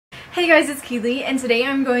Hey guys, it's Keeley, and today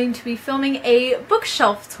I'm going to be filming a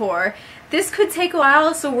bookshelf tour. This could take a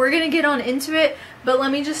while, so we're going to get on into it, but let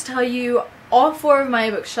me just tell you, all four of my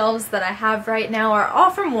bookshelves that I have right now are all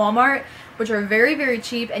from Walmart, which are very, very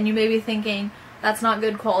cheap, and you may be thinking, that's not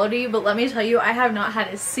good quality, but let me tell you, I have not had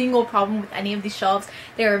a single problem with any of these shelves.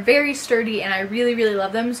 They are very sturdy, and I really, really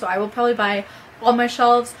love them, so I will probably buy all my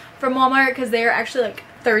shelves from Walmart because they are actually like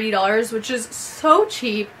 $30, which is so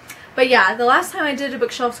cheap. But yeah, the last time I did a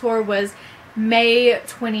bookshelf tour was May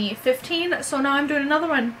 2015, so now I'm doing another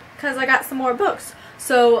one because I got some more books.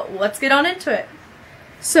 So let's get on into it.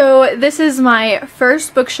 So this is my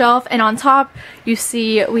first bookshelf, and on top you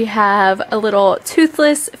see we have a little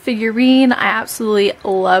Toothless figurine. I absolutely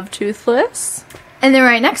love Toothless. And then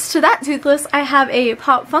right next to that Toothless, I have a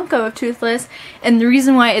Pop Funko of Toothless, and the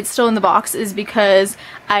reason why it's still in the box is because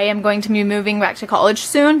I am going to be moving back to college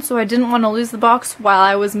soon, so I didn't want to lose the box while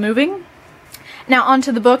I was moving. Now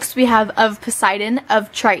onto the books, we have Of Poseidon,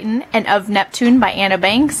 Of Triton, and Of Neptune by Anna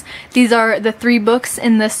Banks. These are the 3 books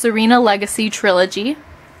in the Serena Legacy trilogy.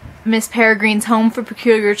 Miss Peregrine's Home for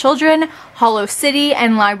Peculiar Children, Hollow City,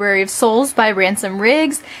 and Library of Souls by Ransom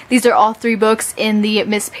Riggs. These are all 3 books in the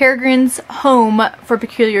Miss Peregrine's Home for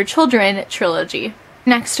Peculiar Children trilogy.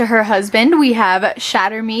 Next to her husband, we have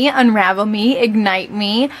Shatter Me, Unravel Me, Ignite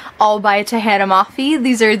Me, all by Tahana Mafi.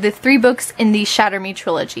 These are the 3 books in the Shatter Me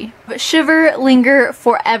trilogy. Shiver, Linger,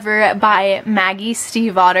 Forever by Maggie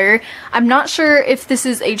Stiefvater. I'm not sure if this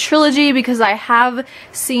is a trilogy because I have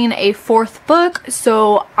seen a 4th book,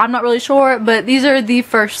 so I'm not really sure, but these are the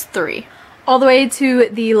first 3. All the way to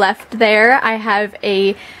the left there, I have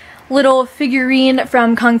a little figurine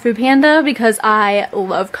from Kung Fu Panda because I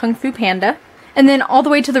love Kung Fu Panda. And then all the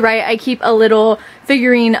way to the right, I keep a little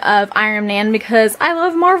figurine of Iron Man because I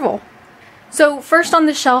love Marvel. So first on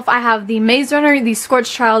the shelf, I have the Maze Runner, the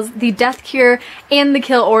Scorched Trials, the Death Cure, and the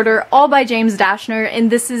Kill Order, all by James Dashner, and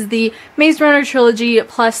this is the Maze Runner trilogy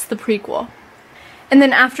plus the prequel. And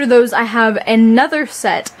then after those, I have another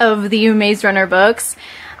set of the Maze Runner books.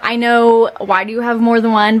 I know, why do you have more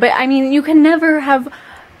than one? But I mean, you can never have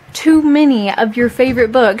too many of your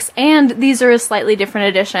favorite books, and these are a slightly different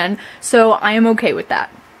edition, so I am okay with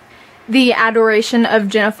that. The Adoration of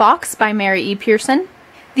Jenna Fox by Mary E. Pearson,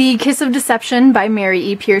 The Kiss of Deception by Mary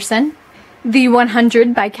E. Pearson, The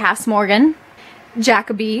 100 by Cass Morgan,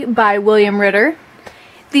 Jacoby by William Ritter,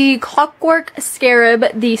 The Clockwork Scarab,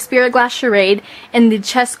 The Spirit Glass Charade, and The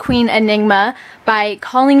Chess Queen Enigma by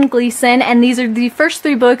Colleen Gleason, and these are the first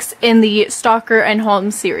 3 books in the Stalker and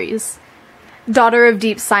Holmes series. Daughter of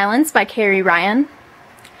Deep Silence by Carrie Ryan,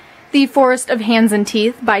 The Forest of Hands and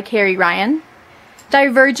Teeth by Carrie Ryan,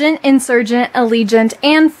 Divergent, Insurgent, Allegiant,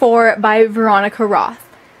 and 4 by Veronica Roth.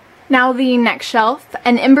 Now the next shelf,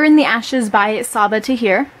 An Ember in the Ashes by Saba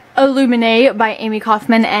Tahir, Illuminae by Amy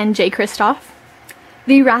Kaufman and Jay Kristoff,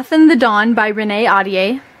 The Wrath and the Dawn by Renee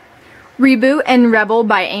Audier, Reboot and Rebel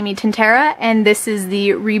by Amy Tintera, and this is the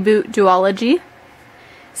Reboot duology.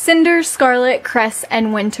 Cinder, Scarlet, Cress,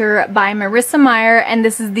 and Winter by Marissa Meyer, and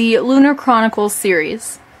this is the Lunar Chronicles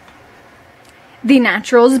series. The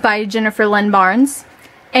Naturals by Jennifer Lynn Barnes,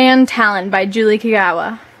 and Talon by Julie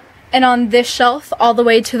Kagawa. And on this shelf, all the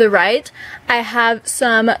way to the right, I have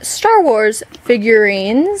some Star Wars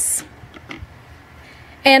figurines.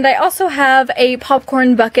 And I also have a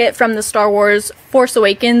popcorn bucket from the Star Wars Force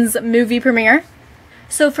Awakens movie premiere.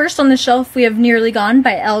 So first on the shelf, we have Nearly Gone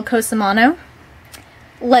by Elle Cosimano,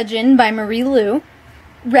 Legend by Marie Lu,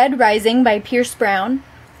 Red Rising by Pierce Brown,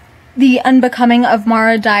 The Unbecoming of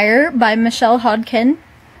Mara Dyer by Michelle Hodkin,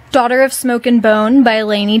 Daughter of Smoke and Bone by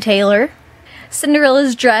Laini Taylor,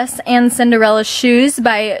 Cinderella's Dress and Cinderella's Shoes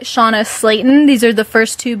by Shauna Slayton. These are the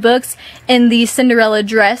first 2 books in the Cinderella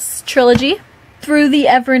Dress trilogy. Through the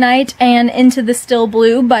Evernight and Into the Still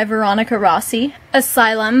Blue by Veronica Rossi,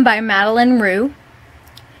 Asylum by Madeline Rue,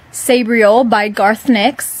 Sabriel by Garth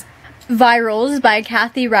Nix, Virals by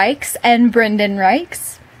Kathy Reichs and Brendan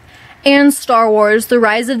Reichs, and Star Wars, The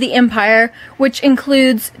Rise of the Empire, which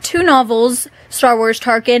includes 2 novels, Star Wars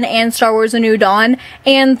Tarkin and Star Wars A New Dawn,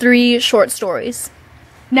 and 3 short stories.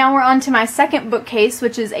 Now we're on to my second bookcase,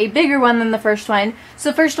 which is a bigger one than the first one.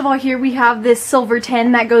 So first of all, here we have this silver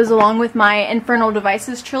tin that goes along with my Infernal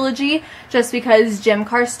Devices trilogy, just because Jim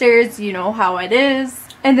Carstairs, you know how it is.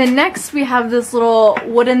 And then next we have this little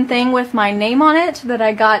wooden thing with my name on it that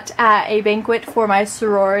I got at a banquet for my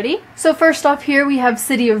sorority. So first off here we have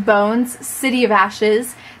City of Bones, City of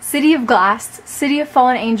Ashes, City of Glass, City of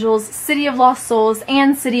Fallen Angels, City of Lost Souls,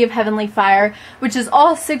 and City of Heavenly Fire, which is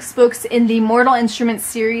all 6 books in the Mortal Instruments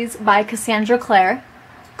series by Cassandra Clare.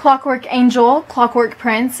 Clockwork Angel, Clockwork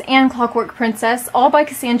Prince, and Clockwork Princess, all by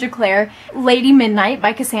Cassandra Clare. Lady Midnight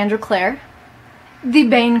by Cassandra Clare. The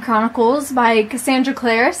Bane Chronicles by Cassandra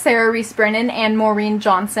Clare, Sarah Reese Brennan, and Maureen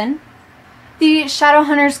Johnson. The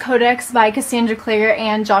Shadowhunters Codex by Cassandra Clare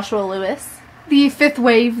and Joshua Lewis. The Fifth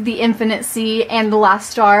Wave, The Infinite Sea, and The Last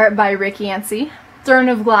Star by Rick Yancey. Throne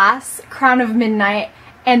of Glass, Crown of Midnight,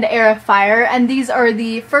 and Heir of Fire, and these are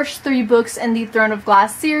the first 3 books in the Throne of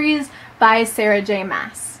Glass series by Sarah J.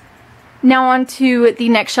 Maas. Now on to the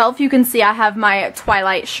next shelf. You can see I have my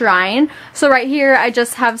Twilight Shrine. So right here I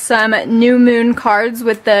just have some New Moon cards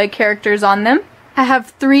with the characters on them. I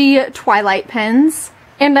have 3 Twilight pens,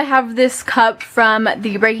 and I have this cup from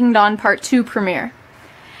the Breaking Dawn Part 2 premiere.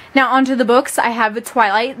 Now onto the books. I have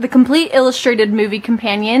Twilight, the complete illustrated movie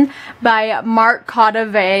companion by Mark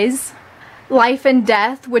Cotta-Vase. Life and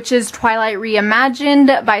Death, which is Twilight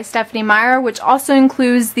Reimagined by Stephanie Meyer, which also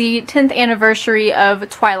includes the 10th anniversary of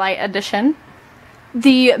Twilight edition.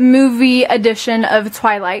 The movie edition of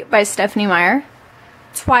Twilight by Stephanie Meyer.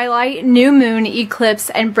 Twilight, New Moon, Eclipse,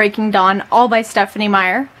 and Breaking Dawn, all by Stephanie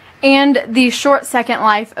Meyer. And The Short Second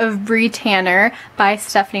Life of Bree Tanner by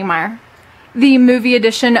Stephanie Meyer. The movie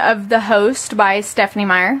edition of The Host by Stephanie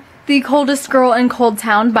Meyer. The Coldest Girl in Cold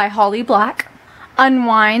Town by Holly Black.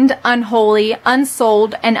 Unwind, Unholy,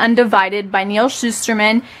 Unsold, and Undivided by Neil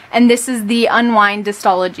Shusterman, and this is the Unwind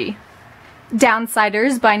Dystology.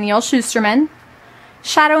 Downsiders by Neil Shusterman.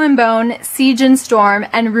 Shadow and Bone, Siege and Storm,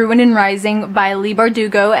 and Ruin and Rising by Leigh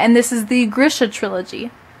Bardugo, and this is the Grisha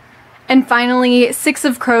trilogy. And finally, Six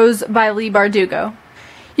of Crows by Leigh Bardugo.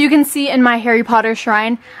 You can see in my Harry Potter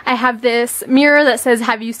shrine, I have this mirror that says,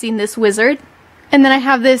 "Have you seen this wizard?" And then I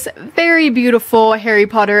have this very beautiful Harry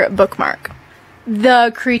Potter bookmark.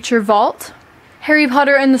 The Creature Vault, Harry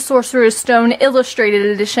Potter and the Sorcerer's Stone Illustrated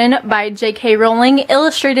Edition by J.K. Rowling,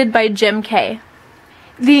 illustrated by Jim Kay.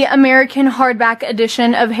 The American hardback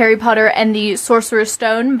edition of Harry Potter and the Sorcerer's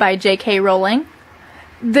Stone by J.K. Rowling.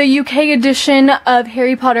 The UK edition of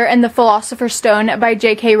Harry Potter and the Philosopher's Stone by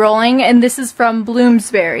J.K. Rowling, and this is from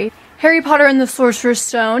Bloomsbury. Harry Potter and the Sorcerer's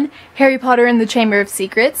Stone, Harry Potter and the Chamber of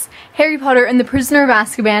Secrets, Harry Potter and the Prisoner of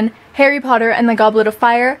Azkaban, Harry Potter and the Goblet of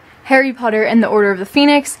Fire, Harry Potter and the Order of the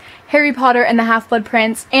Phoenix, Harry Potter and the Half-Blood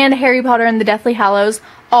Prince, and Harry Potter and the Deathly Hallows,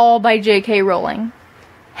 all by J.K. Rowling.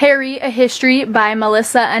 Harry, A History by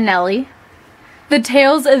Melissa Anelli. The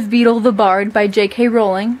Tales of Beetle the Bard by J.K.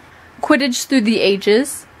 Rowling. Quidditch Through the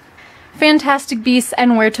Ages. Fantastic Beasts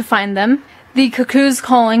and Where to Find Them. The Cuckoo's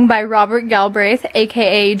Calling by Robert Galbraith,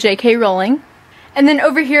 aka J.K. Rowling. And then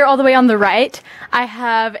over here, all the way on the right, I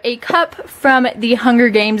have a cup from the Hunger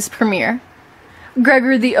Games premiere.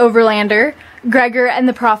 Gregor the Overlander, Gregor and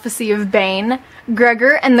the Prophecy of Bane,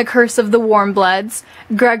 Gregor and the Curse of the Warmbloods,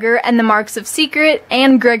 Gregor and the Marks of Secret,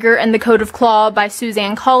 and Gregor and the Code of Claw by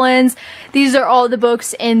Suzanne Collins. These are all the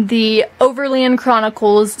books in the Overland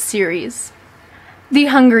Chronicles series. The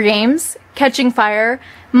Hunger Games, Catching Fire,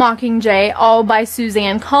 Mockingjay, all by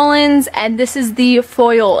Suzanne Collins, and this is the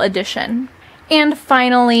foil edition. And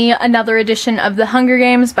finally, another edition of The Hunger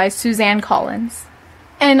Games by Suzanne Collins.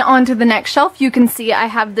 And onto the next shelf, you can see I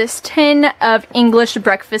have this tin of English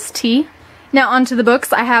breakfast tea. Now onto the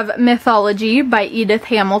books, I have Mythology by Edith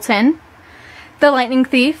Hamilton, The Lightning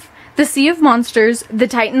Thief, The Sea of Monsters, The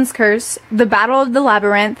Titan's Curse, The Battle of the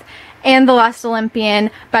Labyrinth, and The Last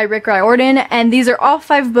Olympian by Rick Riordan, and these are all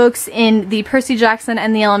 5 books in the Percy Jackson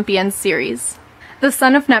and the Olympians series. The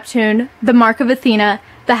Son of Neptune, The Mark of Athena,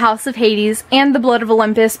 The House of Hades, and The Blood of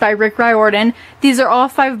Olympus by Rick Riordan. These are all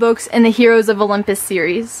 5 books in the Heroes of Olympus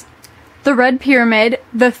series. The Red Pyramid,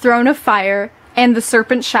 The Throne of Fire, and The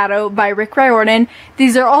Serpent's Shadow by Rick Riordan.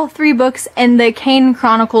 These are all 3 books in the Kane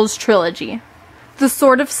Chronicles trilogy. The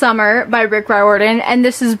Sword of Summer by Rick Riordan, and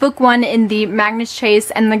this is book 1 in the Magnus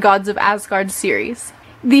Chase and the Gods of Asgard series.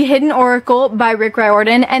 The Hidden Oracle by Rick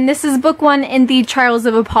Riordan, and this is book 1 in the Trials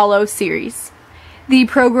of Apollo series. The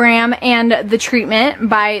Program and the Treatment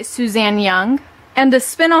by Suzanne Young. And the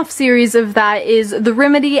spin-off series of that is The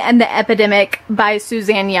Remedy and the Epidemic by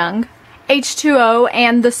Suzanne Young. H2O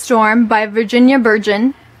and The Storm by Virginia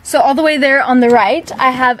Burgeon. So all the way there on the right,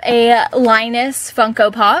 I have a Linus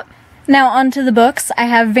Funko Pop. Now onto the books, I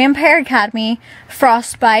have Vampire Academy,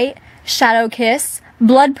 Frostbite, Shadow Kiss,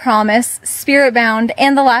 Blood Promise, Spiritbound,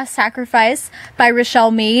 and The Last Sacrifice by Rochelle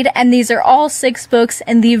Mead, and these are all 6 books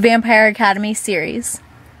in the Vampire Academy series.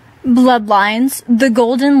 Bloodlines, The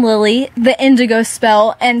Golden Lily, The Indigo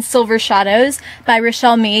Spell, and Silver Shadows by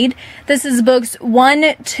Rochelle Mead. This is books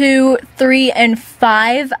 1, 2, 3, and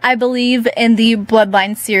 5, I believe, in the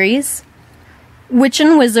Bloodline series. Witch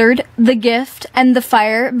and Wizard, The Gift, and The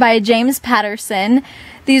Fire by James Patterson.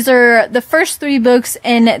 These are the first 3 books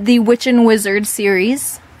in the Witch and Wizard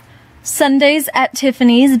series. Sundays at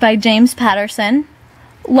Tiffany's by James Patterson.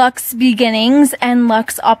 Luck's Beginnings and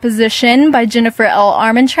Luck's Opposition by Jennifer L.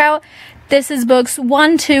 Armentrout. This is books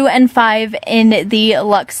 1, 2, and 5 in the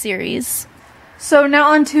Luck series. So now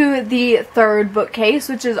on to the third bookcase,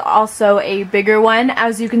 which is also a bigger one.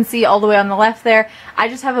 As you can see all the way on the left there, I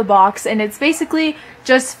just have a box and it's basically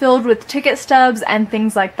just filled with ticket stubs and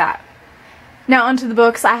things like that. Now onto the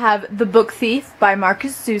books, I have The Book Thief by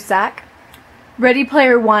Marcus Zusak, Ready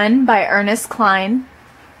Player One by Ernest Cline,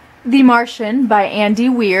 The Martian by Andy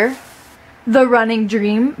Weir, The Running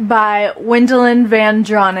Dream by Wendelin Van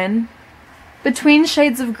Dronen, Between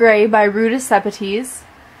Shades of Grey by Ruta Sepetys,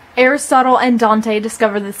 Aristotle and Dante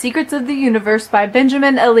Discover the Secrets of the Universe by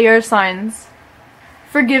Benjamin Elier Sainz,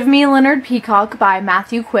 Forgive Me, Leonard Peacock by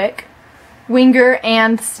Matthew Quick, Winger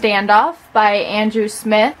and Standoff by Andrew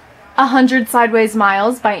Smith, 100 Sideways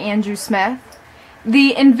Miles by Andrew Smith,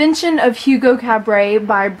 The Invention of Hugo Cabret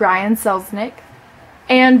by Brian Selznick,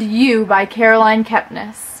 and You by Caroline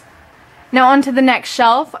Kepnes. Now onto the next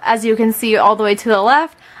shelf. As you can see all the way to the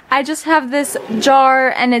left, I just have this jar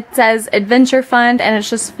and it says Adventure Fund and it's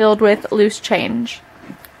just filled with loose change.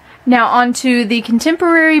 Now onto the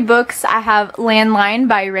contemporary books, I have Landline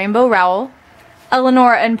by Rainbow Rowell,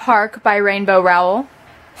 Eleanor and Park by Rainbow Rowell,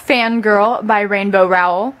 Fangirl by Rainbow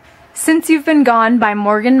Rowell, Since You've Been Gone by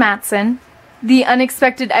Morgan Matson, The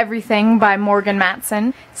Unexpected Everything by Morgan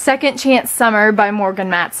Matson, Second Chance Summer by Morgan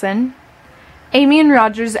Matson, Amy and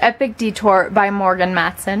Roger's Epic Detour by Morgan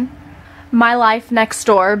Matson, My Life Next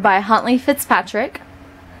Door by Huntley Fitzpatrick,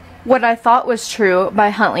 What I Thought Was True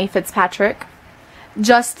by Huntley Fitzpatrick,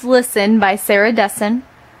 Just Listen by Sarah Dessen,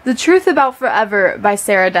 The Truth About Forever by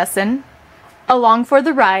Sarah Dessen, Along for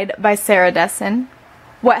the Ride by Sarah Dessen,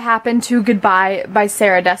 What Happened to Goodbye by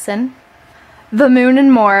Sarah Dessen, The Moon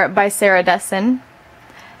and More by Sarah Dessen,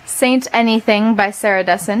 Saint Anything by Sarah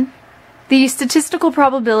Dessen, The Statistical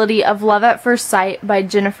Probability of Love at First Sight by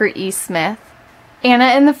Jennifer E. Smith, Anna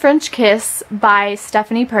and the French Kiss by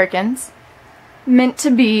Stephanie Perkins, Meant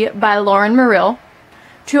to Be by Lauren Marill,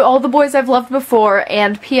 To All the Boys I've Loved Before,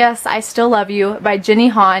 and P.S. I Still Love You by Jenny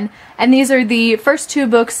Han, and these are the first 2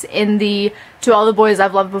 books in the To All the Boys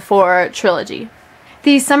I've Loved Before trilogy.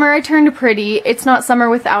 The Summer I Turned Pretty, It's Not Summer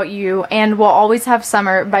Without You, and We'll Always Have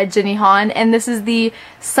Summer by Jenny Han, and this is the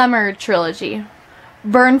Summer trilogy.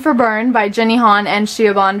 Burn for Burn by Jenny Han and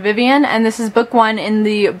Siobhan Vivian, and this is book 1 in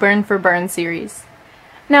the Burn for Burn series.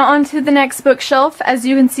 Now on to the next bookshelf. As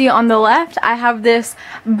you can see on the left, I have this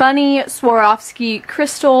Bunny Swarovski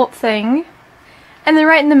crystal thing. And then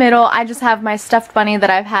right in the middle, I just have my stuffed bunny that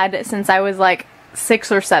I've had since I was like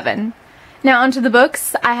 6 or 7. Now onto the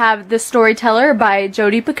books. I have The Storyteller by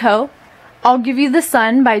Jodi Picoult, I'll Give You the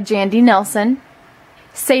Sun by Jandy Nelson,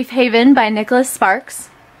 Safe Haven by Nicholas Sparks,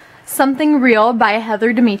 Something Real by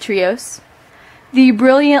Heather Demetrios, The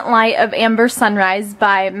Brilliant Light of Amber Sunrise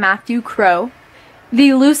by Matthew Crow,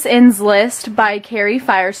 The Loose Ends List by Carrie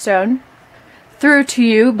Firestone, Through to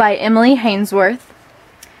You by Emily Hainsworth,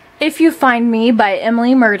 If You Find Me by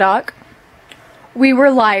Emily Murdoch, We Were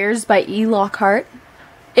Liars by E. Lockhart,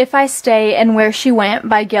 If I Stay and Where She Went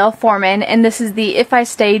by Gail Foreman, and this is the If I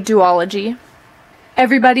Stay duology,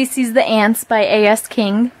 Everybody Sees the Ants by A.S.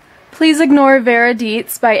 King, Please Ignore Vera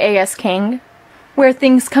Dietz by A.S. King, Where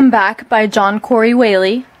Things Come Back by John Corey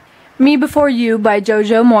Whaley, Me Before You by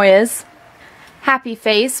Jojo Moyes, Happy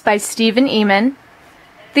Face by Stephen Eman,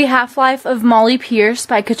 The Half-Life of Molly Pierce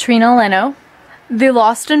by Katrina Leno, The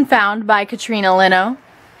Lost and Found by Katrina Leno,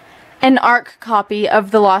 an ARC copy of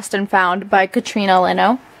The Lost and Found by Katrina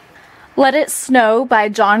Leno, Let It Snow by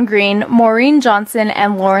John Green, Maureen Johnson,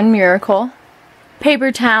 and Lauren Miracle,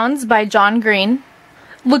 Paper Towns by John Green,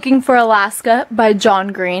 Looking for Alaska by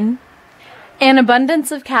John Green, An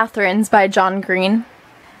Abundance of Catherines by John Green,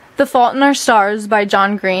 The Fault in Our Stars by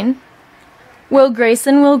John Green, Will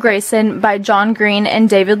Grayson by John Green and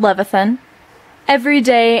David Levithan, Every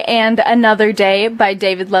Day and Another Day by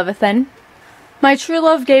David Levithan, My True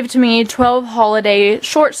Love Gave to Me 12 holiday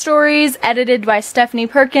short stories edited by Stephanie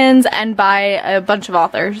Perkins and by a bunch of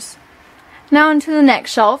authors. Now onto the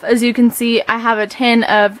next shelf. As you can see, I have a tin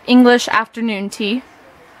of English afternoon tea.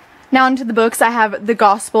 Now onto the books, I have The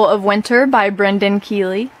Gospel of Winter by Brendan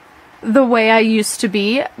Keeley, The Way I Used to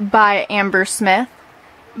Be by Amber Smith,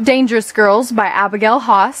 Dangerous Girls by Abigail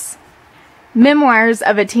Haas, Memoirs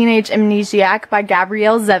of a Teenage Amnesiac by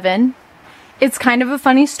Gabrielle Zevin, It's Kind of a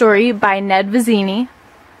Funny Story by Ned Vizzini,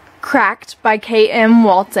 Cracked by K.M.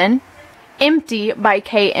 Walton, Empty by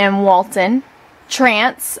K.M. Walton,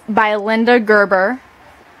 Trance by Linda Gerber,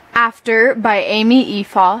 After by Amy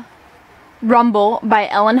Efaw, Rumble by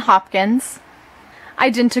Ellen Hopkins,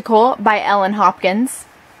 Identical by Ellen Hopkins,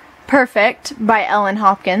 Perfect by Ellen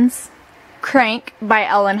Hopkins, Crank by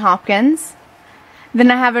Ellen Hopkins.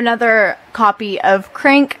 Then I have another copy of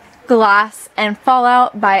Crank, Glass, and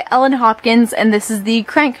Fallout by Ellen Hopkins, and this is the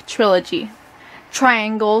Crank trilogy.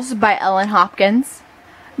 Triangles by Ellen Hopkins,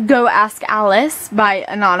 Go Ask Alice by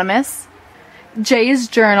Anonymous, Jay's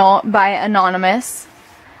Journal by Anonymous,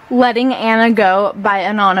 Letting Anna Go by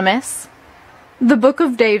Anonymous, The Book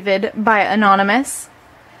of David by Anonymous,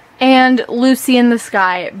 and Lucy in the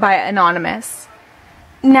Sky by Anonymous.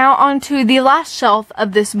 Now onto the last shelf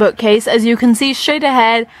of this bookcase. As you can see straight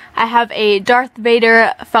ahead, I have a Darth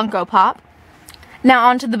Vader Funko Pop. Now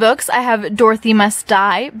onto the books, I have Dorothy Must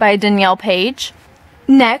Die by Danielle Page.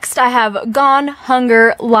 Next, I have Gone,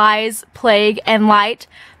 Hunger, Lies, Plague, and Light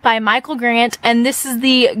by Michael Grant, and this is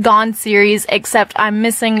the Gone series, except I'm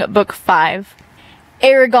missing book 5.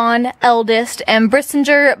 Aragon, Eldest, and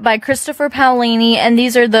Brissinger by Christopher Paolini, and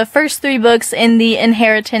these are the first 3 books in the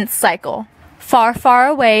Inheritance cycle. Far, Far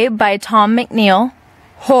Away by Tom McNeil,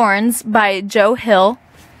 Horns by Joe Hill,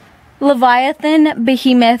 Leviathan,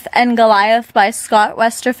 Behemoth, and Goliath by Scott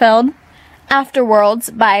Westerfeld,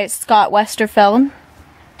 Afterworlds by Scott Westerfeld,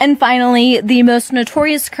 and finally, The Most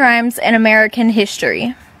Notorious Crimes in American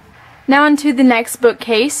History. Now onto the next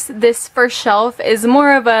bookcase. This first shelf is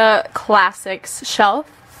more of a classics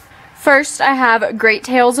shelf. First, I have Great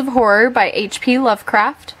Tales of Horror by H.P.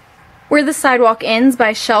 Lovecraft, Where the Sidewalk Ends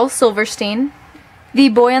by Shel Silverstein, The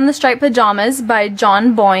Boy in the Striped Pajamas by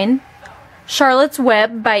John Boyne, Charlotte's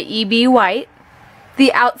Web by E.B. White,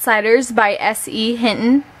 The Outsiders by S.E.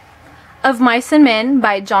 Hinton, Of Mice and Men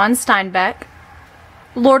by John Steinbeck,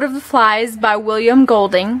 Lord of the Flies by William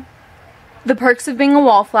Golding, The Perks of Being a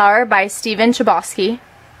Wallflower by Stephen Chbosky,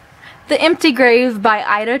 The Empty Grave by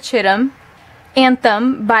Ida Chittum,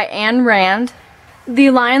 Anthem by Anne Rand, The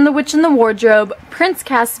Lion, the Witch, and the Wardrobe, Prince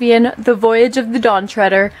Caspian, The Voyage of the Dawn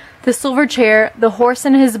Treader, The Silver Chair, The Horse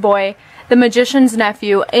and His Boy, The Magician's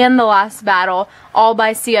Nephew, and The Last Battle, all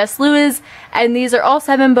by C.S. Lewis, and these are all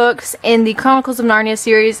 7 books in the Chronicles of Narnia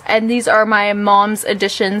series, and these are my mom's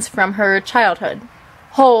editions from her childhood.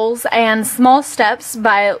 Holes and Small Steps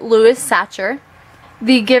by Louis Satcher,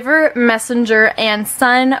 The Giver, Messenger, and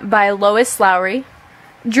Son by Lois Lowry,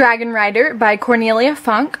 Dragon Rider by Cornelia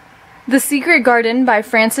Funk, The Secret Garden by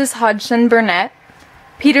Frances Hodgson Burnett,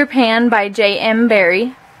 Peter Pan by J.M.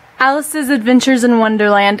 Barrie, Alice's Adventures in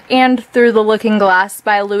Wonderland and Through the Looking Glass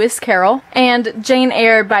by Lewis Carroll, and Jane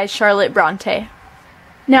Eyre by Charlotte Bronte.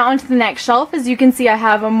 Now onto the next shelf. As you can see, I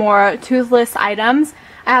have more toothless items.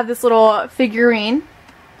 I have this little figurine,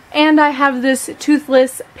 and I have this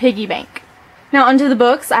toothless piggy bank. Now onto the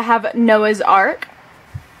books. I have Noah's Ark,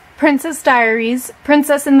 Princess Diaries,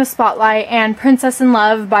 Princess in the Spotlight, and Princess in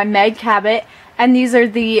Love by Meg Cabot, and these are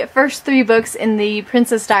the first 3 books in the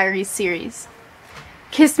Princess Diaries series.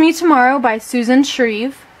 Kiss Me Tomorrow by Susan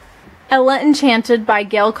Shreve, Ella Enchanted by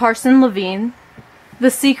Gail Carson Levine,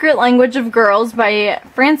 The Secret Language of Girls by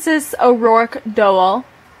Frances O'Rourke Dowell,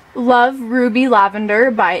 Love, Ruby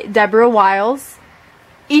Lavender by Deborah Wiles,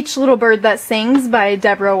 Each Little Bird That Sings by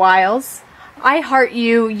Deborah Wiles, I Heart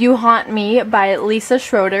You, You Haunt Me by Lisa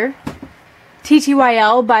Schroeder,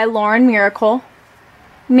 TTYL by Lauren Miracle,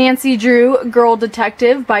 Nancy Drew, Girl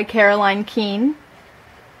Detective by Caroline Keene,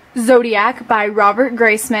 Zodiac by Robert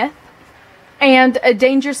Graysmith, and A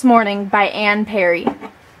Dangerous Morning by Anne Perry.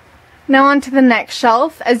 Now on to the next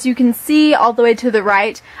shelf. As you can see all the way to the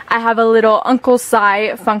right, I have a little Uncle Si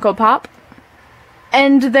Funko Pop.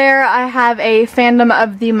 And there I have a Fandom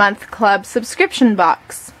of the Month Club subscription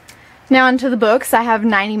box. Now onto the books. I have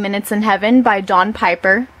 90 Minutes in Heaven by Dawn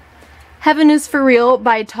Piper, Heaven is for Real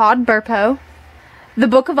by Todd Burpo, The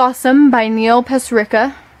Book of Awesome by Neil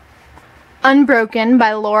Pesrica, Unbroken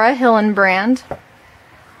by Laura Hillenbrand,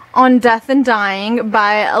 On Death and Dying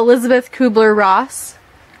by Elizabeth Kubler-Ross,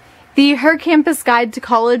 The Her Campus Guide to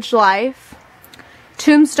College Life,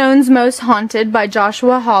 Tombstone's Most Haunted by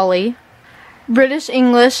Joshua Hawley, British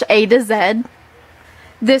English A to Z,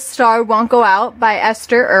 This Star Won't Go Out by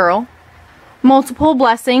Esther Earle, Multiple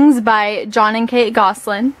Blessings by John and Kate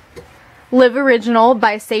Goslin, Live Original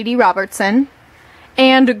by Sadie Robertson,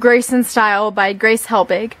 and Grace in Style by Grace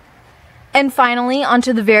Helbig. And finally,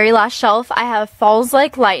 onto the very last shelf, I have Falls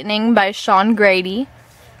Like Lightning by Sean Grady,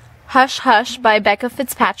 Hush Hush by Becca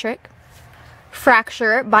Fitzpatrick,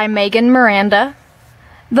 Fracture by Megan Miranda,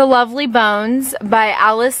 The Lovely Bones by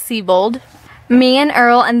Alice Sebold, Me and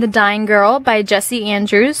Earl and the Dying Girl by Jesse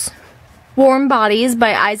Andrews, Warm Bodies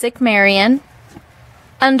by Isaac Marion,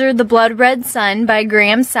 Under the Blood Red Sun by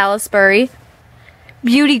Graham Salisbury,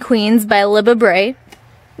 Beauty Queens by Libba Bray,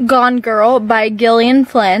 Gone Girl by Gillian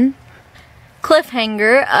Flynn,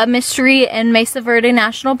 Cliffhanger, a mystery in Mesa Verde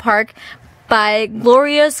National Park by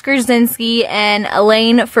Gloria Skrzynski and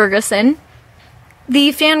Elaine Ferguson,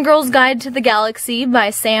 The Fangirl's Guide to the Galaxy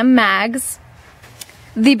by Sam Maggs,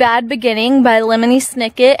 The Bad Beginning by Lemony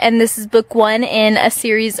Snicket, and this is book 1 in a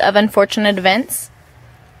series of unfortunate events,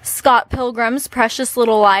 Scott Pilgrim's Precious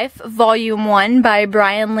Little Life, Volume 1 by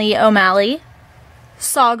Brian Lee O'Malley,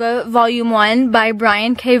 Saga, Volume 1 by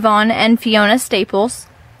Brian K. Vaughan and Fiona Staples,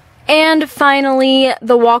 and finally,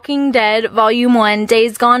 The Walking Dead, Volume 1,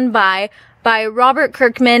 Days Gone by Robert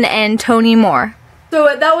Kirkman and Tony Moore.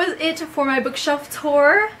 So that was it for my bookshelf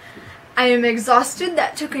tour. I am exhausted.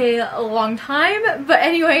 That took a long time. But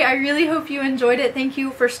anyway, I really hope you enjoyed it. Thank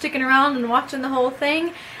you for sticking around and watching the whole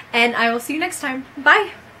thing. And I will see you next time.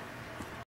 Bye!